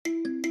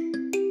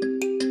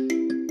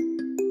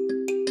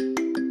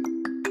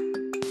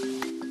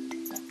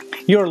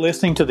You're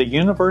listening to the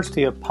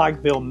University of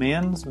Pikeville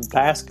Men's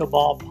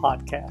Basketball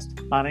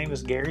Podcast. My name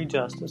is Gary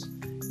Justice,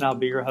 and I'll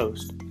be your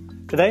host.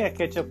 Today I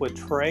catch up with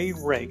Trey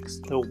Rakes,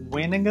 the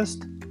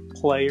winningest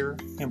player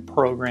in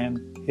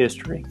program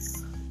history.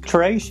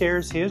 Trey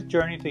shares his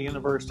journey to the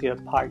University of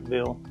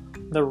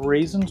Pikeville, the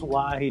reasons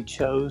why he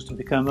chose to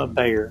become a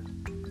Bear,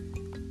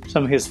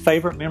 some of his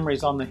favorite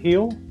memories on the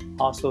hill,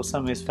 also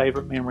some of his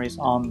favorite memories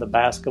on the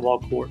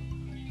basketball court,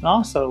 and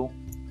also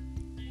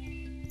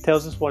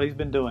tells us what he's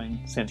been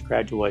doing since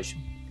graduation.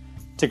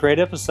 It's a great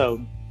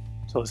episode,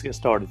 so let's get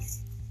started.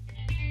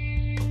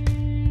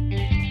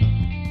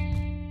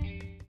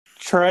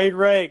 Trey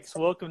Rakes,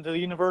 welcome to the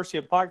University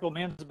of Pikeville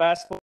Men's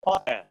Basketball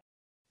Podcast.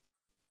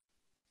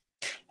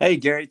 Hey,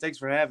 Gary, thanks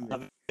for having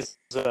me.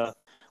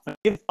 When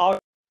you talk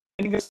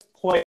to the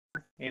player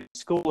in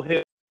school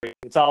history,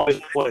 it's always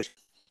a pleasure.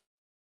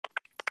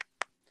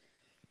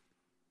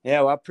 Yeah,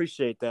 well, I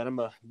appreciate that. I'm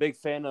a big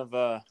fan of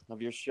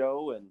your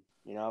show, and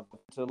I've been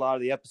to a lot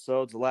of the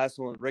episodes. The last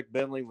one with Rick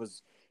Bentley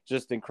was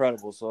just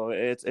incredible, so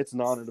it's an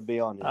honor to be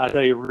on here. I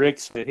tell you,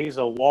 he's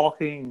a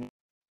walking.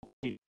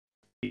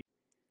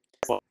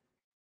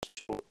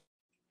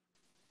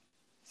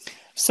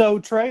 So,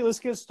 Trey, let's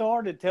get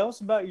started. Tell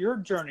us about your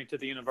journey to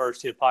the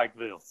University of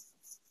Pikeville.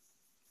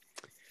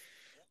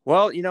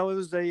 Well, it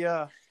was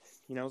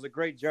a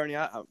great journey.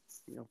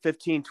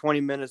 15,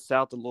 20 minutes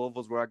south of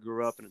Louisville is where I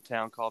grew up in a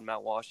town called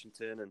Mount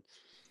Washington, and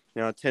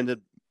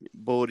attended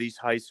Bullitt East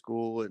High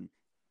School and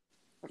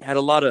had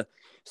a lot of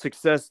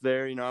success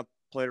there. I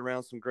played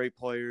around some great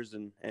players,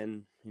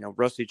 and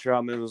Rusty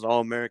Troutman was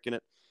All-American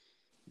at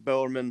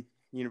Bellarmine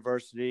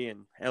University,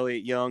 and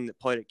Elliott Young that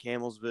played at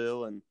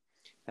Campbellsville, and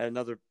had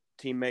another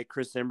teammate,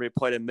 Chris Embry,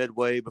 played at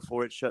Midway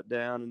before it shut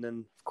down, and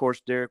then, of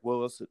course, Derek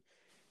Willis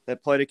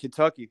that played at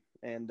Kentucky,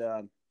 and,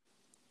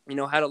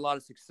 had a lot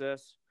of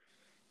success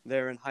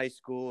there in high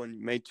school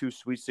and made 2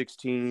 Sweet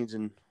 16s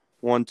and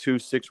won 2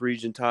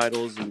 6-region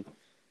titles. And,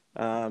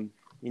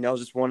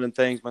 just one of the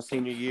things my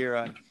senior year,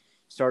 I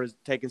started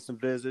taking some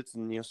visits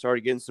and,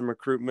 started getting some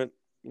recruitment,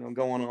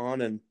 going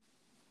on. And,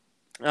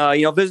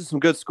 visited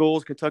some good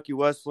schools, Kentucky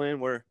Wesleyan,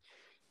 where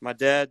my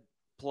dad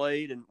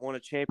played and won a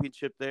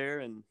championship there.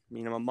 And,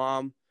 my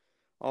mom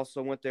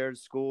also went there to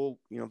school,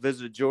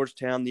 visited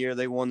Georgetown the year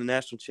they won the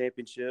national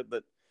championship.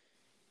 But,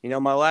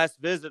 my last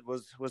visit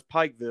was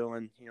Pikeville,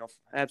 and,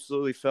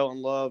 absolutely fell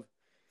in love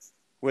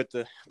with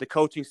the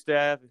coaching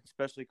staff,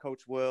 especially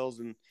Coach Wells,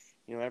 and,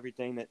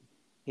 everything that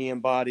he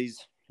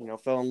embodies.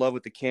 Fell in love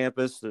with the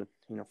campus, the,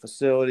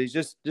 facilities,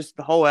 just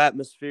the whole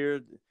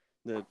atmosphere,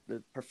 the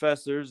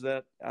professors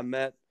that I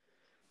met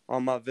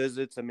on my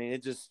visits. I mean,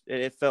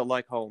 it felt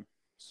like home.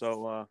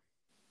 So,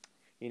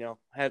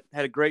 had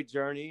a great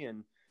journey,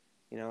 and,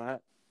 I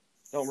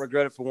don't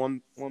regret it for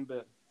one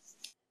bit.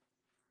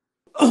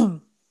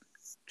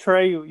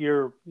 Trey,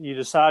 you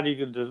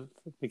decided to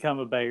become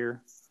a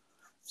Bear,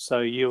 so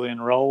you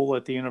enroll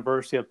at the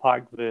University of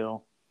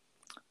Pikeville.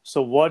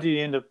 So what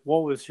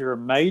was your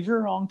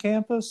major on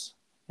campus?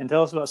 And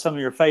tell us about some of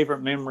your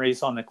favorite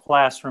memories on the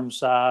classroom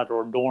side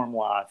or dorm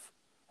life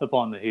up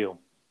on the hill.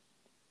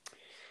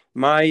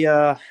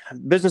 My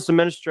business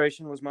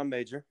administration was my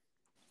major.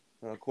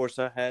 Of course,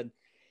 I had,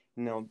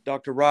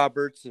 Dr.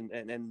 Roberts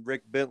and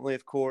Rick Bentley,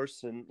 of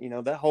course, and,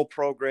 that whole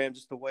program,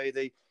 just the way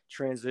they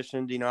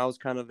transitioned. I was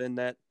kind of in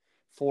that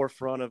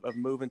forefront of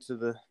moving to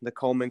the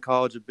Coleman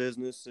College of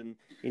Business, and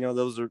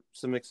those are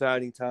some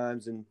exciting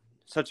times and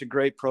such a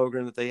great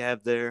program that they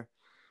have there.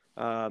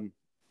 Had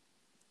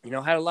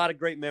a lot of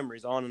great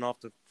memories on and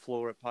off the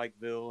floor at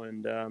Pikeville,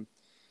 and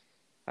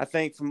I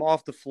think from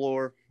off the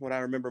floor, what I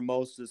remember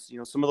most is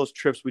some of those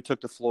trips we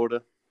took to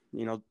Florida.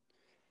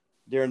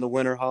 During the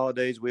winter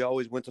holidays, we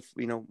always went to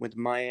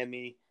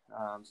Miami,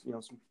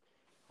 some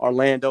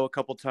Orlando a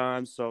couple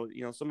times. So,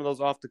 some of those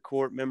off the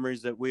court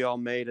memories that we all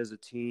made as a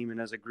team and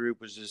as a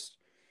group was just,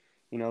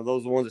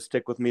 those are the ones that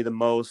stick with me the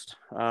most.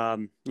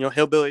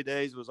 Hillbilly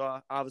Days was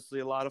obviously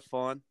a lot of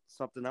fun,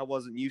 something I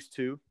wasn't used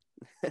to.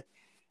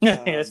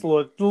 Yeah, it's a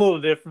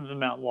little different than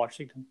Mount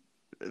Washington.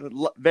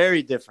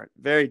 Very different,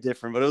 but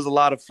it was a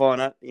lot of fun.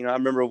 I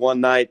remember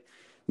one night,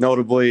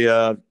 notably,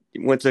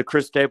 went to a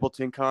Chris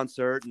Stapleton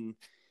concert, and,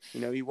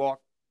 he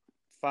walked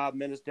 5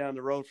 minutes down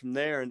the road from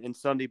there, and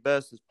Sunday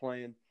Best is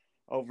playing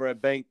over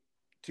at Bank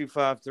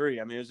 253.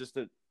 I mean, it was just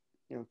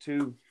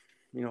two,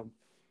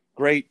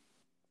 great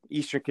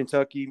Eastern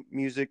Kentucky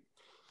music.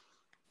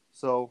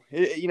 So,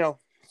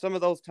 some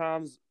of those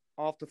times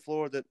off the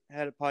floor that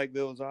had at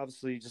Pikeville was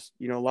obviously just,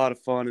 a lot of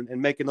fun,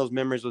 and making those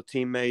memories with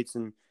teammates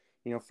and,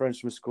 friends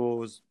from school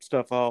was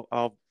stuff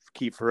I'll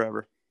keep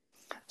forever.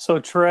 So,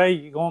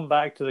 Trey, going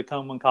back to the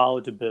Coleman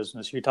College of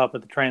Business, you talked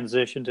about the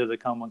transition to the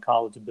Coleman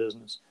College of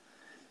Business.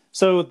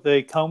 So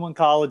the Coleman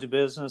College of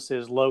Business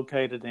is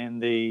located in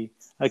the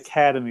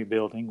Academy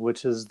Building,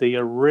 which is the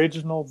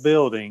original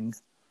building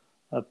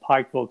of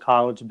Pikeville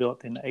College,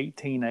 built in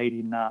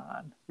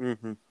 1889.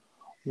 Mm-hmm.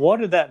 What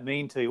did that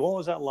mean to you? What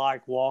was that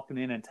like walking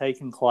in and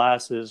taking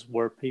classes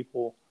where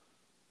people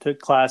took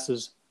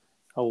classes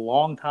a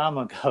long time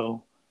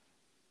ago,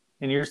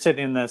 and you're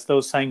sitting in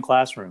those same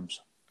classrooms?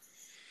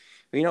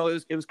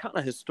 It was kind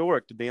of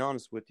historic, to be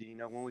honest with you.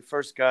 When we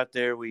first got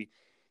there, we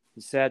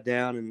sat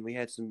down and we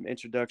had some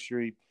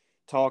introductory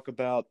talk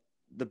about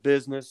the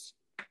business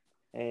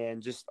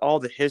and just all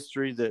the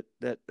history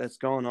that's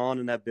going on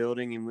in that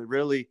building. And we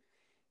really,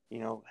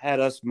 had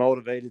us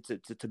motivated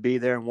to be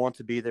there and want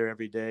to be there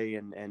every day,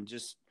 and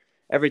just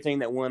everything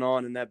that went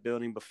on in that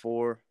building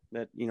before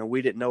that,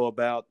 we didn't know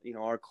about,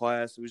 our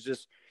class. It was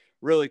just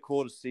really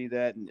cool to see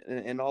that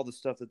and all the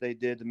stuff that they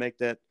did to make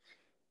that,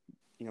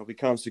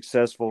 become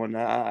successful. And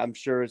I'm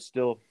sure it's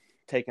still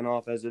taking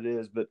off as it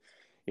is, but,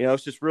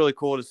 it's just really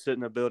cool to sit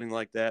in a building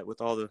like that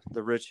with all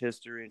the rich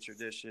history and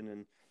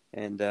tradition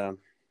and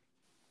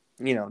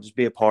just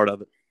be a part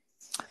of it.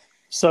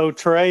 So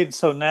Trey,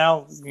 so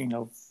now,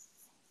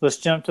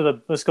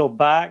 let's go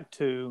back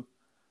to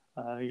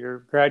you're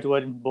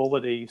graduating from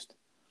Bullitt East,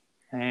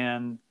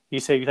 and you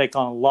say you take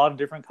on a lot of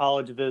different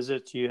college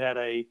visits. You had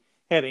an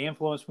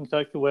influence from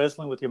Kentucky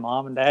Wesleyan with your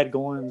mom and dad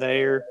going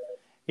there.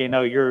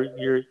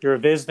 You're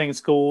visiting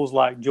schools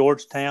like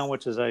Georgetown,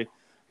 which is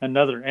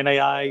another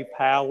NAIA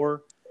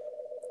power.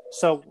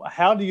 So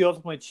how do you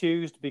ultimately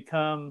choose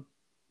to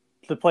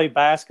play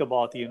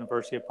basketball at the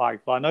University of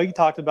Pikeville? I know you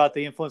talked about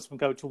the influence from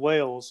Coach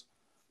Wells,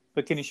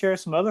 but can you share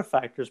some other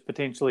factors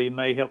potentially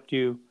may help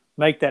you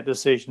make that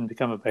decision to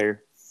become a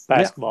Bear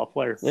basketball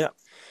player? Yeah,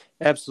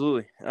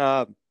 absolutely.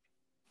 It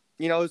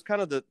was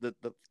kind of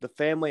the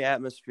family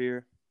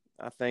atmosphere,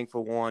 I think, for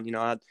one.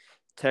 I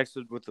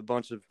texted with a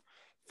bunch of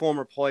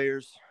former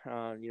players,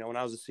 when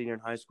I was a senior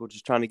in high school,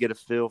 just trying to get a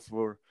feel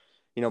for,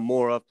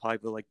 more of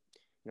Pikeville, like,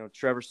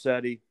 Trevor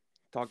Setti,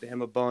 talked to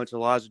him a bunch,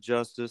 Elijah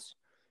Justice,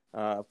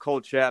 Cole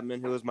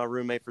Chapman, who was my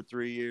roommate for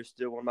 3 years,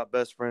 still one of my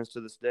best friends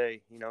to this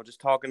day. Just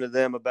talking to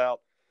them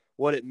about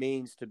what it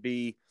means to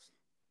be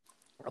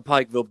a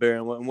Pikeville Bear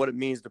and what it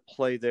means to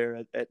play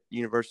there at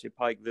University of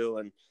Pikeville.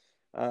 And,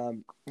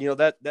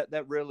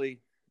 that really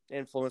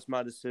influenced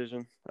my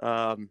decision.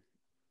 When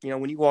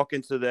you walk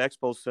into the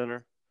Expo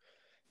Center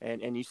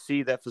and you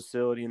see that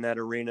facility in that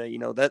arena,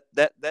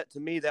 that to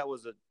me, that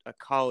was a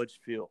college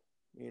feel,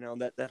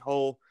 that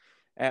whole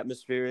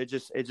atmosphere. It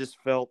just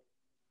felt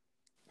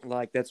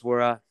like that's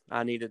where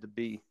I needed to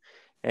be.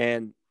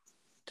 And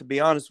to be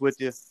honest with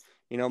you,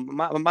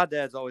 my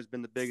dad's always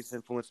been the biggest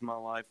influence in my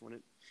life when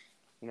it,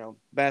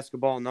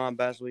 basketball and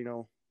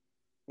non-basketball.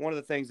 One of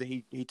the things that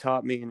he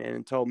taught me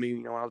and told me,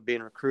 when I was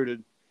being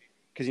recruited,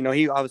 because,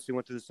 he obviously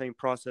went through the same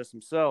process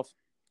himself.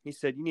 He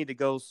said, you need to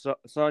go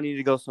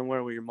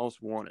somewhere where you're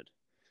most wanted,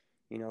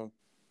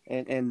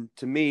 and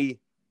to me,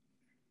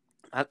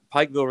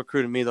 Pikeville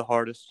recruited me the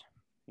hardest.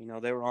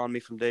 They were on me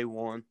from day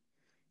one.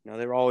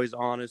 They were always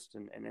honest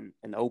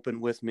and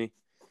open with me.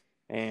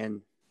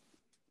 And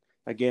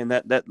again,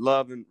 that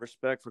love and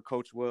respect for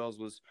Coach Wells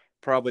was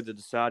probably the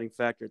deciding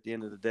factor at the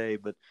end of the day.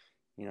 But,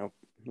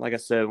 like I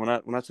said, when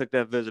I took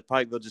that visit,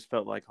 Pikeville just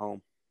felt like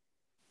home.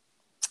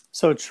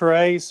 So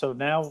Trey,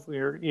 now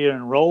you're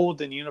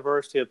enrolled in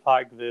University of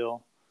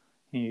Pikeville.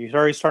 You're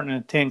already starting to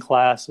attend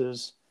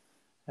classes,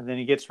 and then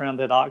it gets around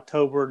that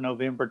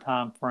October-November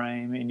time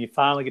frame, and you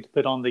finally get to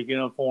put on the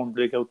uniform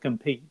to go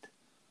compete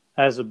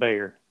as a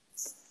Bear.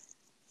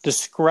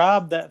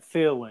 Describe that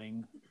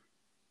feeling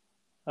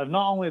of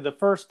not only the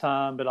first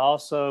time, but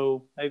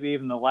also maybe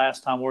even the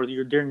last time where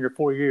you're during your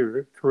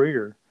 4-year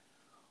career.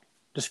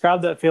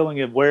 Describe that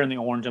feeling of wearing the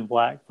orange and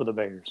black for the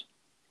Bears.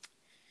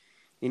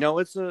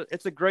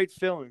 It's a great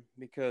feeling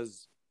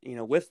because,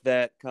 with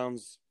that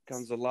comes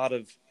a lot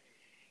of,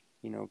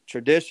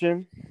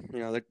 tradition.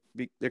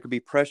 There could be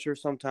pressure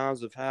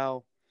sometimes of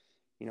how,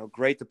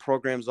 great the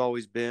program's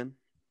always been.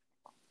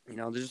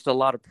 There's just a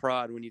lot of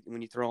pride when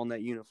you throw on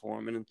that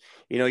uniform, and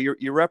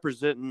you're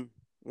representing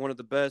one of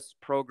the best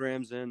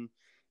programs in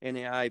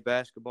NAIA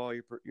basketball.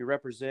 You're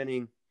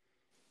representing,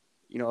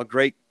 a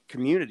great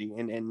community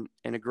and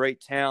a great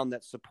town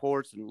that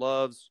supports and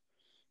loves,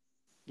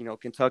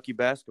 Kentucky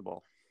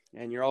basketball,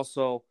 and you're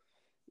also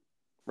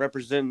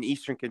representing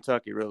Eastern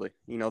Kentucky, really,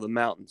 the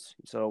mountains.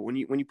 So when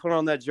you put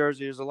on that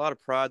jersey, there's a lot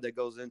of pride that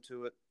goes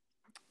into it,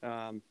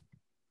 and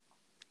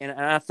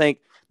I think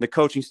the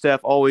coaching staff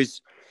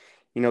always,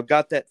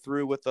 got that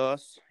through with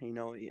us.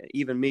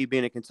 Even me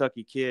being a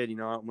Kentucky kid,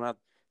 when I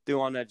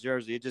threw on that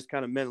jersey, it just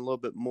kind of meant a little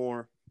bit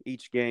more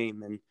each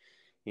game. And,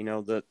 you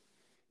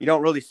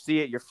don't really see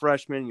it your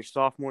freshman, your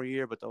sophomore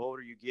year, but the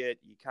older you get,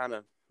 you kind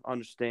of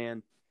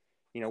understand,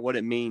 what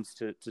it means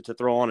to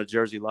throw on a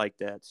jersey like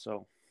that.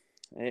 So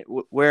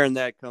wearing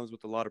that comes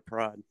with a lot of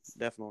pride,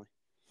 definitely.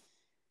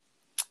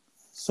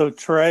 So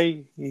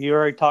Trey, you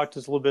already talked to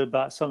us a little bit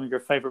about some of your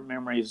favorite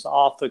memories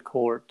off the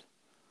court.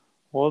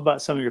 What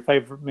about some of your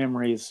favorite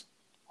memories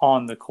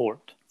on the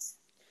court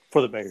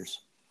for the Bears?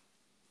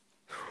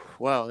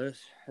 Wow,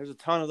 there's a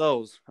ton of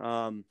those.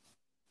 All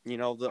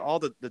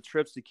the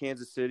trips to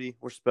Kansas City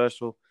were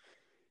special.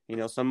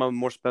 Some of them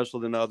more special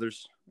than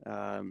others.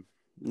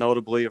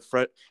 Notably, a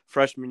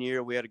freshman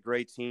year, we had a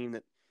great team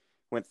that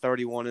went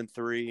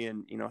 31-3,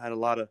 and had a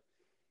lot of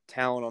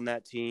talent on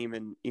that team,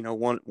 and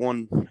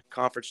won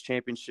conference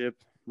championship,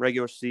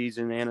 regular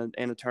season,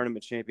 and a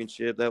tournament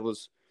championship. That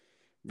was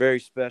very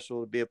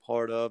special to be a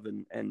part of.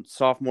 And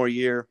sophomore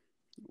year,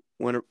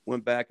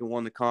 went back and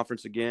won the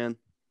conference again.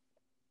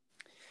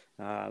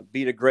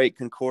 Beat a great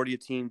Concordia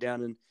team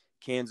down in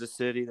Kansas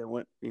City that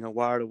went,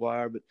 wire to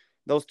wire. But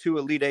those two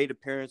Elite Eight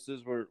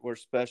appearances were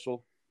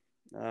special,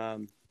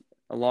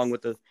 along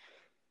with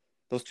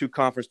those two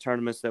conference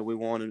tournaments that we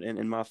won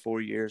in my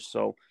 4 years.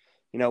 So,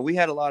 we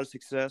had a lot of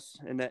success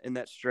in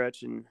that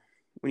stretch. And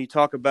when you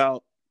talk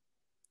about,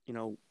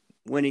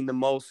 winning the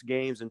most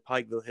games in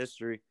Pikeville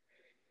history,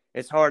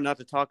 it's hard not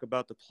to talk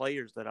about the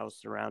players that I was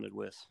surrounded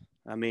with.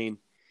 I mean,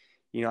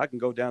 I can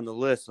go down the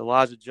list: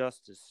 Elijah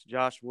Justice,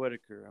 Josh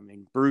Whitaker. I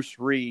mean, Bruce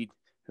Reed,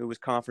 who was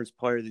Conference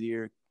Player of the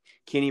Year,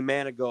 Kenny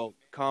Manigault,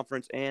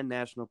 Conference and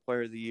National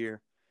Player of the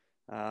Year.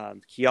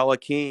 Kiala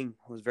King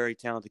was very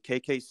talented.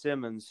 KK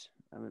Simmons,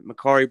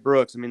 Makari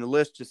Brooks. I mean, the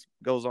list just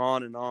goes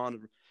on and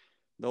on.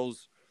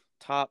 Those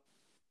top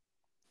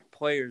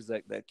players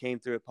that came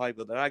through at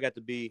Pikeville that I got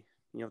to be,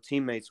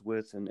 teammates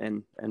with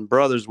and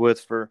brothers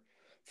with for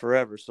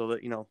forever. So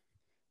that,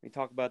 we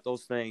talk about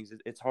those things,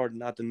 it's hard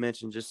not to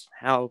mention just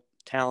how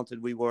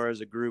talented we were as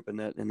a group in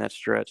that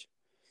stretch.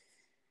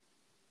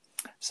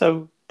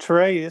 So,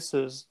 Trey,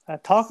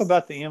 talk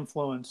about the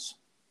influence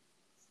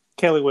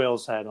Kelly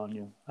Wells had on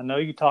you. I know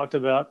you talked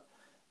about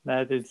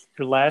that it's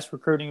your last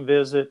recruiting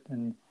visit,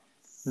 and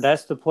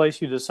that's the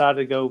place you decided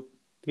to go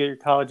get your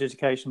college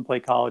education, play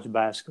college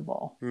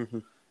basketball. Mm-hmm.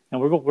 And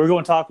we're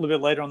going to talk a little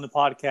bit later on the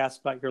podcast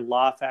about your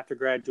life after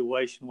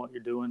graduation, what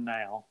you're doing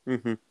now.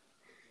 Mm-hmm.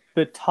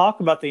 But talk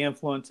about the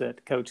influence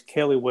that Coach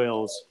Kelly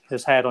Wells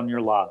has had on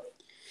your life.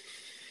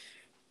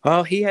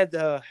 Well, he had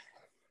a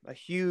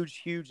huge,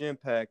 huge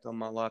impact on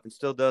my life and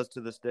still does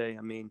to this day.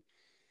 I mean,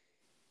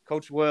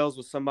 Coach Wells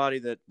was somebody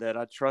that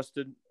I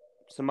trusted,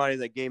 somebody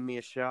that gave me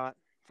a shot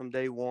from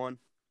day one.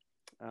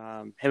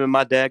 Him and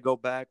my dad go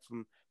back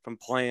from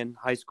playing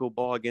high school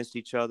ball against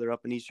each other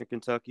up in Eastern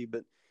Kentucky.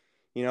 But,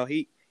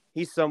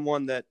 he's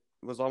someone that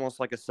was almost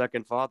like a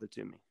second father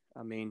to me.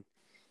 I mean,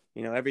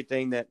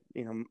 everything that,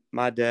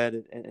 my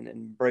dad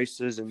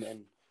embraces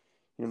and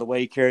the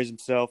way he carries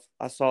himself,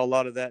 I saw a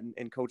lot of that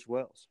in Coach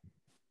Wells.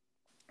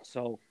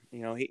 So,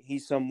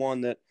 he's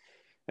someone that,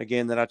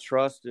 again, that I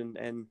trust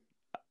and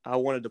I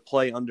wanted to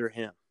play under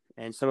him.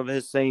 And some of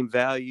his same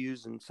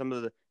values and some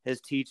of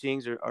his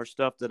teachings are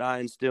stuff that I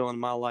instill in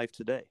my life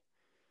today.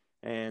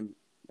 And,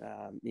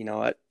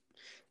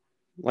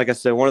 like I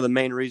said, one of the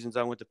main reasons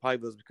I went to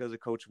Pikeville is because of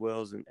Coach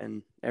Wells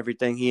and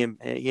everything he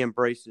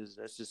embraces.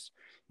 That's just,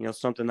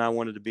 something I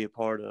wanted to be a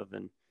part of.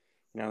 And,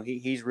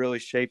 he's really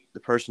shaped the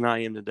person I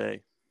am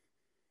today.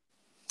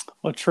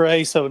 Well,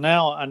 Trey, so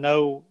now I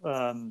know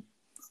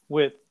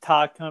with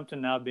Ty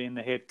Compton now being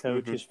the head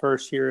coach, Mm-hmm. his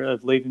first year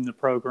of leading the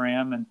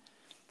program,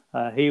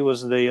 and he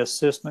was the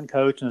assistant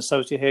coach and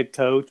associate head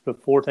coach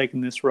before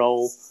taking this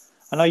role.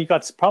 I know you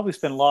got to probably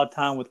spend a lot of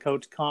time with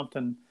Coach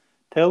Compton.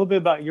 Tell a little bit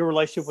about your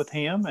relationship with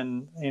him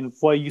and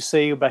what you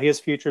see about his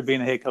future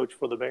being a head coach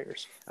for the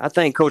Bears. I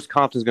think Coach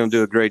Compton's going to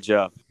do a great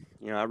job.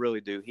 I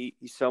really do.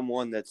 He's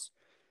someone that's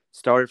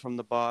started from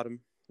the bottom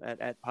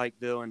at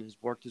Pikeville and has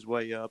worked his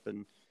way up,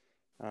 and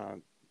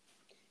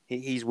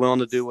he's willing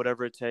to do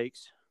whatever it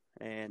takes.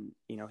 And,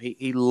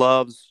 he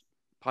loves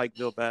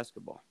Pikeville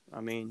basketball. I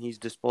mean, he's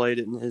displayed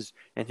it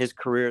in his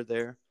career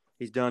there.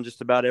 He's done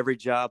just about every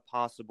job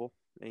possible.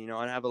 And,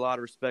 I have a lot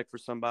of respect for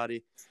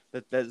somebody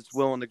that's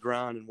willing to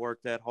grind and work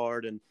that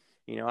hard. And,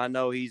 I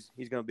know he's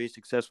going to be a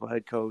successful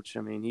head coach.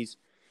 I mean, he's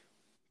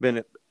been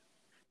a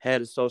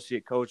head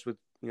associate coach with,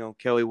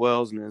 Kelly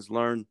Wells and has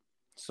learned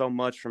so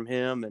much from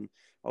him and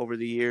over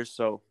the years.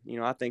 So,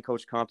 I think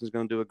Coach Compton's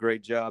going to do a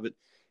great job. It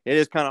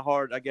is kind of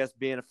hard, I guess,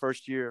 being a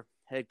first-year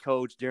head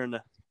coach during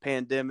the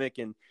pandemic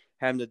and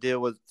having to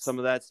deal with some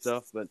of that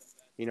stuff. But,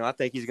 I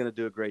think he's going to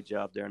do a great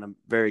job there, and I'm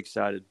very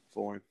excited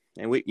for him.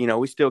 And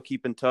we still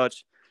keep in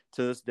touch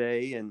to this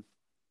day. And,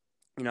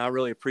 I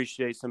really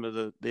appreciate some of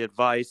the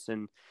advice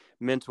and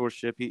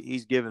mentorship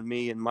he's given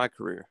me in my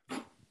career.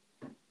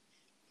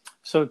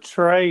 So,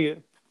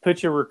 Trey,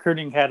 put your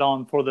recruiting hat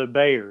on for the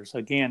Bears.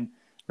 Again,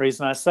 the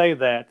reason I say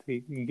that,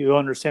 you'll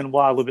understand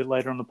why a little bit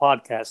later on the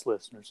podcast,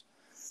 listeners.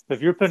 But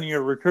if you're putting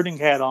your recruiting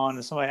hat on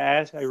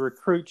and a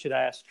recruit should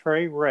ask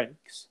Trey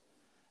Rakes,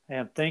 and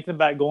I'm thinking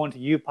about going to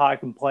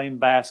UPike and playing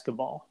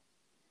basketball,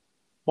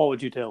 what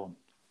would you tell them?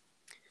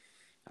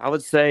 I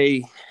would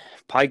say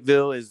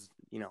Pikeville is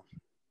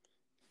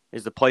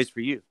the place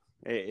for you.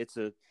 It's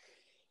a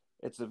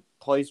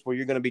place where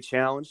you're going to be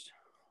challenged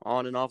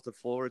on and off the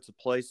floor. It's a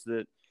place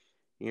that,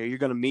 you're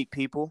going to meet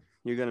people.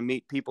 You're going to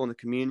meet people in the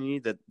community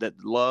that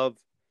love,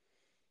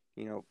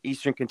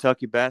 Eastern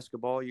Kentucky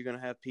basketball. You're going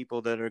to have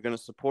people that are going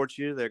to support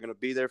you. They're going to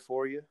be there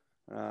for you.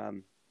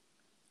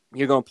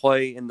 You're going to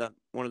play in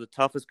one of the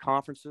toughest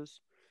conferences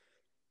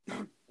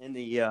in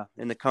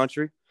the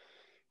country.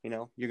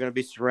 You're going to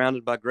be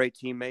surrounded by great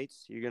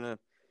teammates. You're going to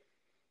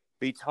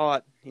be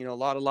taught, a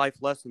lot of life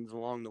lessons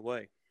along the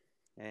way.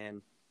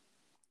 And,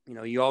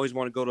 you always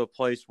want to go to a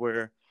place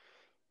where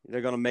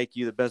they're going to make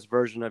you the best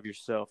version of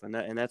yourself. And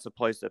that's a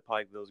place that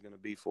Pikeville is going to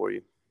be for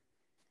you.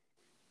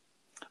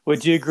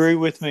 Would you agree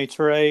with me,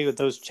 Trey, with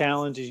those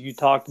challenges you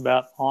talked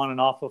about on and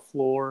off the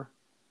floor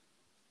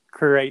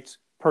creates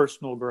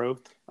personal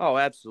growth? Oh,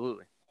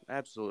 absolutely,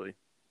 absolutely.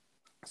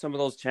 Some of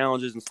those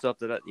challenges and stuff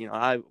that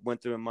I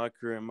went through in my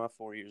career in my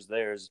 4 years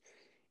there is,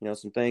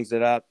 some things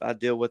that I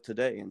deal with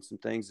today, and some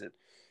things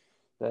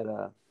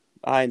that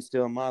I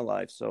instill in my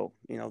life. So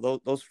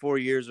those 4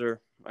 years are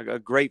a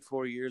great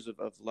 4 years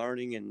of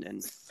learning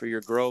and for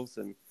your growth,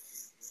 and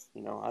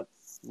I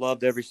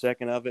loved every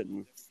second of it,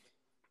 and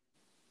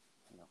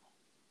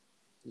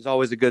it was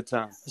always a good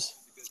time.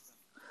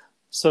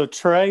 So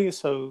Trey,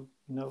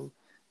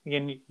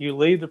 again, you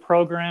lead the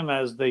program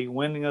as the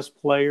winningest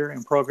player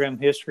in program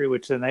history,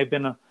 which then they've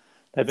been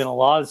a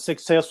lot of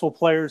successful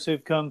players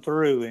who've come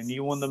through, and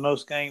you won the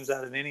most games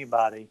out of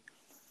anybody.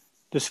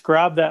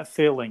 Describe that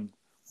feeling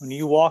when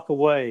you walk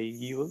away.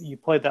 You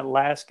played that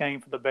last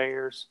game for the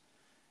Bears,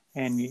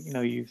 and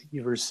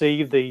you've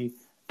received the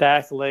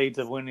accolades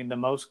of winning the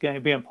most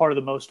game, being part of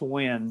the most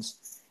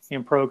wins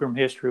in program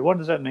history. What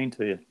does that mean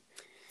to you?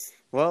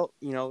 Well,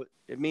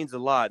 it means a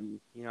lot,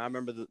 and I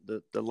remember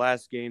the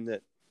last game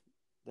that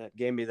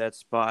gave me that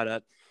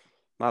spot.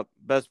 My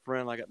best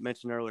friend, like I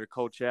mentioned earlier,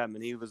 Cole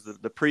Chapman, he was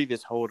the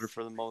previous holder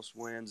for the most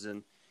wins,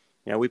 and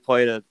we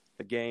played a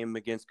game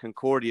against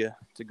Concordia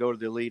to go to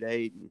the Elite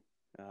Eight,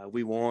 and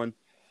we won.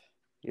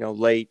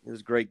 Late. It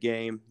was a great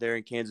game there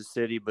in Kansas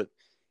City, but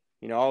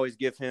I always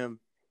give him,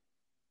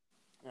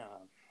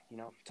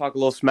 talk a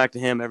little smack to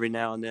him every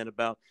now and then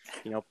about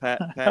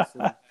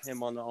passing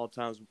him on the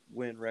all-time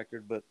win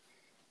record. But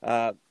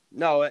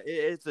no,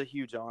 it's a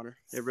huge honor.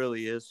 It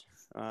really is.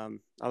 I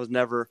was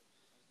never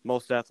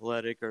most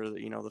athletic or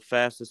the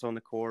fastest on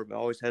the court, but I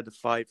always had to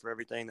fight for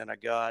everything that I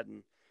got.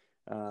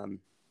 And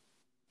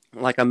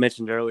like I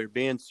mentioned earlier,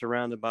 being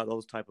surrounded by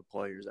those type of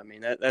players, I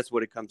mean that's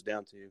what it comes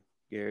down to,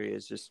 Gary,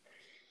 is just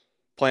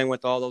playing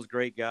with all those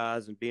great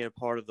guys and being a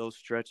part of those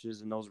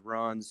stretches and those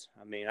runs.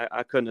 I mean,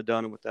 I couldn't have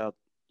done it without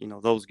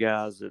those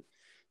guys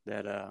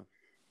that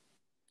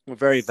were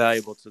very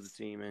valuable to the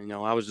team, and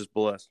I was just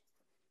blessed.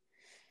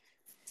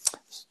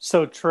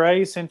 So,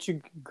 Trey, since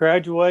your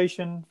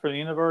graduation from the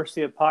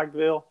University of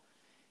Pikeville,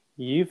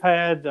 you've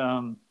had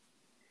a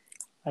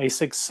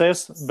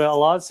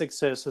lot of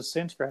successes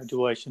since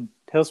graduation.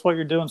 Tell us what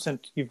you're doing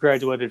since you've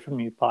graduated from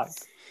U Pike.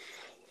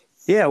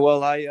 Yeah,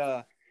 well,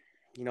 I,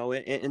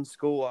 in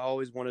school, I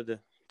always wanted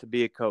to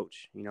be a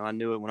coach. I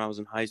knew it when I was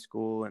in high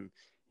school, and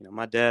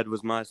my dad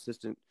was my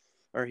assistant,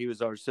 or he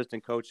was our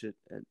assistant coach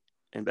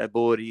at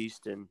Bullitt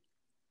East, and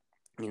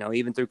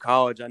even through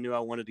college, I knew I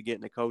wanted to get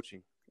into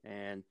coaching.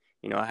 And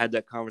I had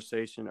that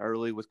conversation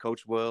early with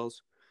Coach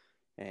Wells,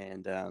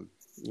 and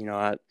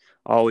I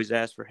always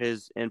asked for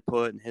his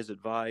input and his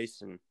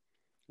advice. And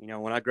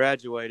when I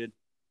graduated,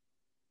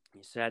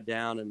 he sat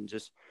down and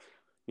just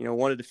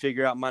wanted to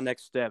figure out my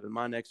next step and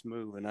my next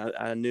move. And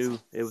I knew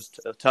it was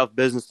a tough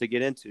business to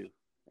get into.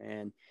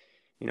 And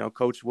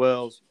Coach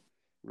Wells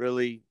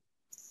really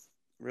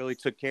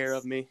took care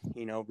of me.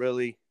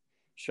 Really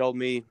showed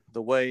me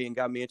the way and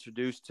got me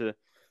introduced to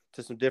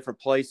some different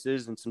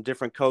places and some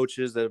different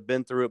coaches that have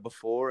been through it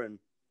before, and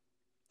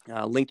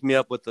linked me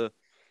up with a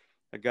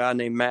guy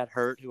named Matt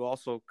Hurt, who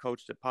also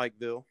coached at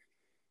Pikeville.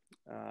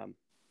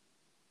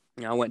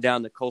 I went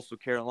down to Coastal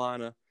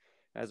Carolina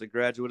as a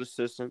graduate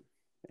assistant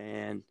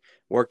and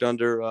worked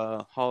under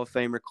Hall of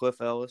Famer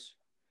Cliff Ellis,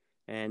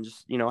 and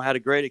just had a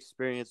great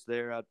experience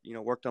there. I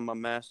worked on my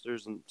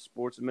master's in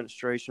sports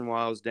administration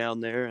while I was down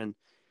there, and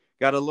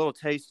got a little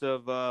taste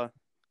of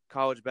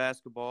college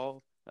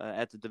basketball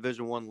at the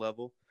Division I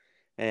level.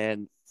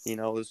 And, it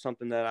was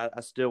something that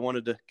I still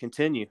wanted to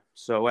continue.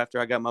 So after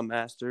I got my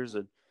master's,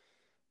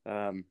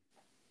 and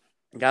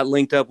got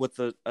linked up with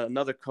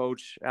another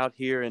coach out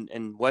here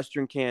in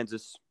Western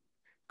Kansas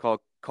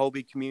called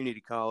Colby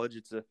Community College.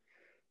 It's a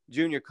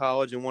junior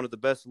college in one of the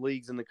best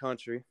leagues in the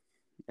country.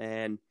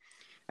 And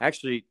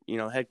actually,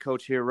 head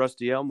coach here,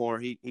 Rusty Elmore,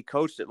 he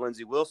coached at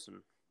Lindsey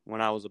Wilson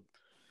when I was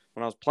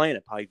playing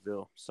at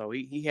Pikeville. So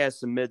he has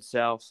some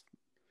Mid-South,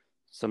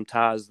 some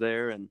ties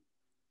there, and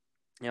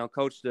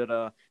coached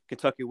at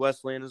Kentucky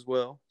Wesleyan as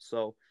well.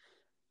 So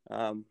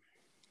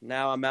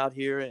now I'm out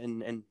here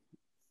and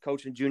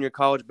coaching junior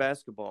college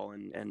basketball,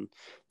 and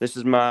this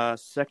is my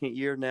second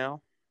year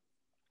now.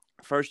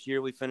 First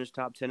year we finished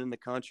top 10 in the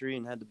country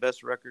and had the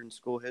best record in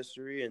school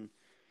history, and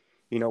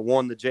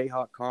won the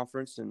Jayhawk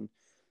Conference. And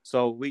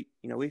so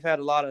we've had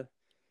a lot of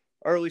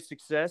early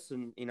success,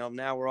 and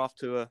now we're off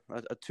to a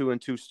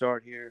 2-2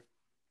 start here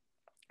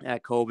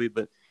at Colby.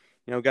 But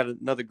got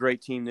another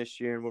great team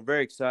this year, and we're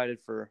very excited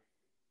for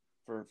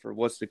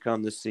what's to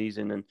come this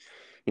season. And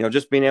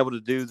just being able to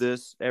do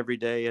this every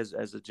day as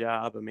a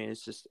job, I mean,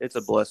 it's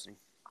a blessing.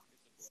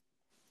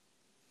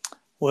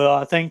 Well,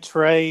 I think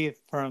Trey,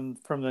 from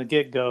the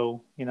get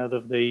go,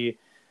 the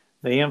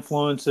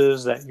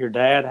influences that your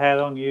dad had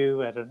on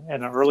you at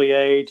an early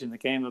age in the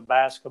game of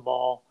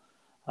basketball,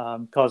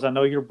 because I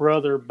know your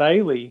brother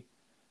Bailey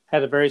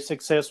had a very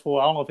successful.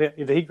 I don't know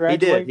if he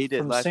graduated he did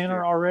from last Center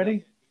year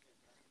already.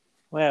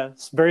 Yeah,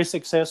 it's a very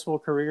successful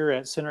career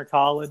at Center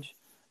College.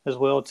 as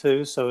well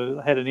too. So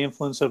it had an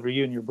influence over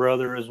you and your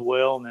brother as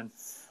well. And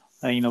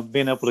then,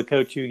 being able to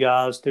coach you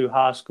guys through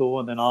high school,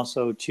 and then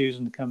also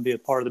choosing to come be a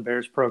part of the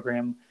Bears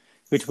program,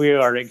 which we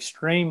are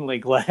extremely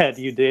glad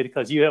you did,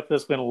 because you helped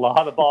us win a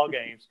lot of ball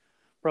games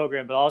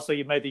program, but also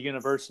you made the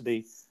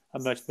university a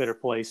much better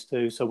place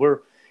too. So we're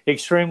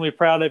extremely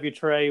proud of you,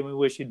 Trey, and we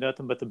wish you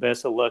nothing but the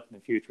best of luck in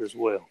the future as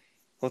well.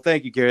 Well,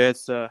 thank you, Gary.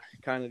 That's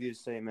kind of you to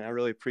say, man. I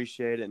really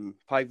appreciate it. And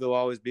Pikeville will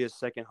always be a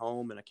second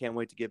home, and I can't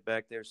wait to get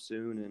back there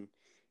soon.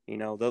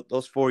 And,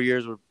 those 4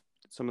 years were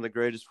some of the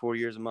greatest 4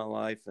 years of my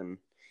life, and,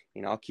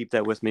 I'll keep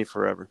that with me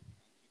forever.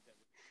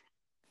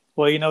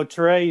 Well,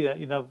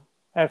 Trey,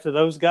 after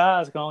those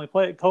guys can only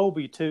play at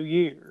Colby 2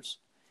 years,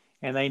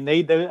 and they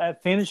need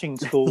that finishing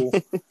school,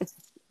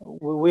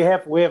 we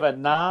have a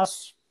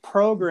nice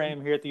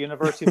program here at the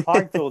University of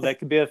Pikeville that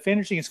could be a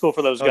finishing school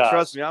for those guys.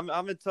 Trust me,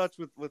 I'm in touch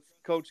with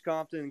Coach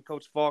Compton and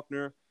Coach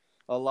Faulkner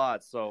a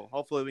lot, so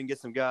hopefully we can get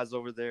some guys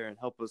over there and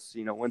help us,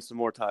 win some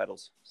more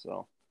titles.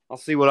 So I'll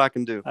see what I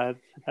can do.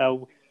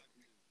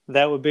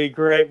 That would be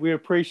great. We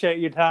appreciate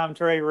your time,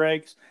 Trey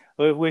Rakes.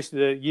 We wish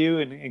you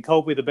and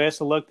Colby the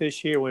best of luck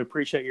this year. We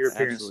appreciate your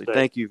appearance. Absolutely. Today.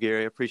 Thank you,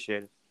 Gary. I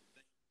appreciate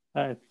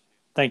it.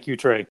 Thank you,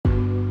 Trey.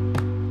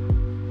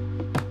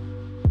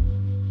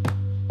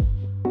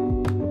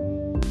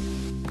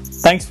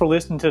 Thanks for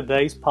listening to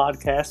today's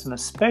podcast, and a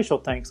special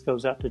thanks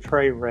goes out to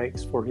Trey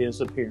Rakes for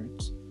his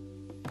appearance.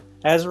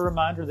 As a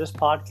reminder, this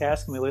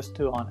podcast can be listened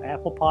to on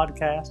Apple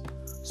Podcasts,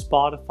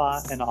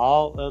 Spotify, and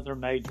all other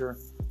major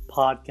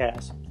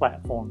podcast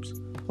platforms.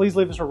 Please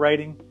leave us a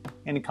rating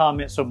and a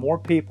comment so more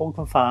people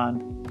can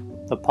find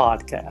the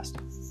podcast.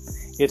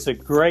 It's a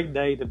great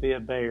day to be a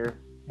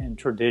Bear, and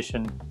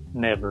tradition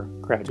never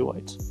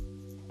graduates.